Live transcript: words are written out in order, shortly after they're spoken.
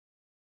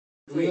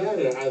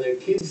Are there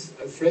kids,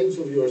 friends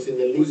of yours in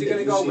the league? Who's he going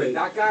to go with?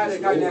 That guy or the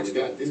guy next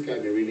to him? This guy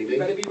be really big. You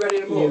better be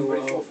ready to move.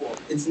 Yeah, well,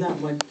 it's not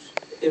much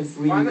if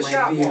we Find the might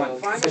shot, be a Juan.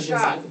 Find the professional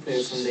shot. soccer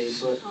player someday,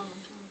 but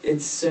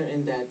it's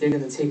certain that they're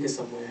going to take us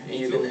somewhere and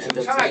you're going to end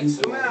up Tight, playing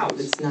zoom somewhere. out. If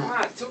it's Come on,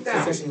 not two down.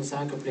 professional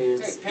soccer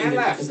players, Okay, pan either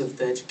left. because of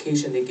the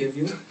education they give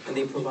you and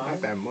they provide,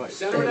 Not that much.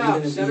 Center it then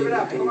up, you're center it going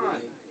up, to be come able to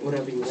on. do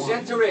whatever you want.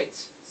 Center it.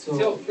 So,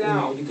 Tilt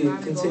down. you can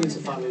continue to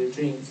follow your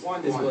dreams, is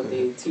what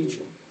they teach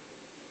you.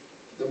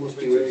 That must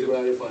be very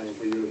gratifying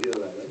for you to hear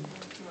that, right?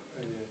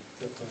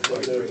 Definitely.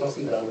 What they're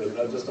talking about is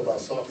not just about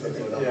soccer.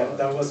 Yeah,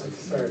 that wasn't the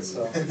third,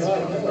 so.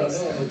 No,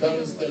 that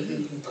was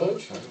the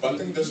coach. But I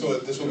think that's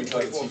what we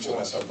try to teach them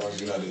at South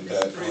Bronx United,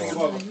 that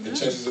the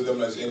chances of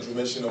them, as Andrew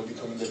mentioned, of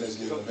becoming the next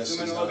Lionel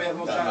Messi is not that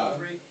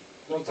high.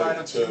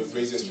 But to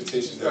raise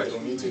expectations that they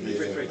don't need to be a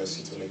Lionel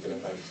Messi to make an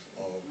impact.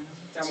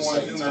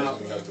 Society tells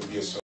them you have to be a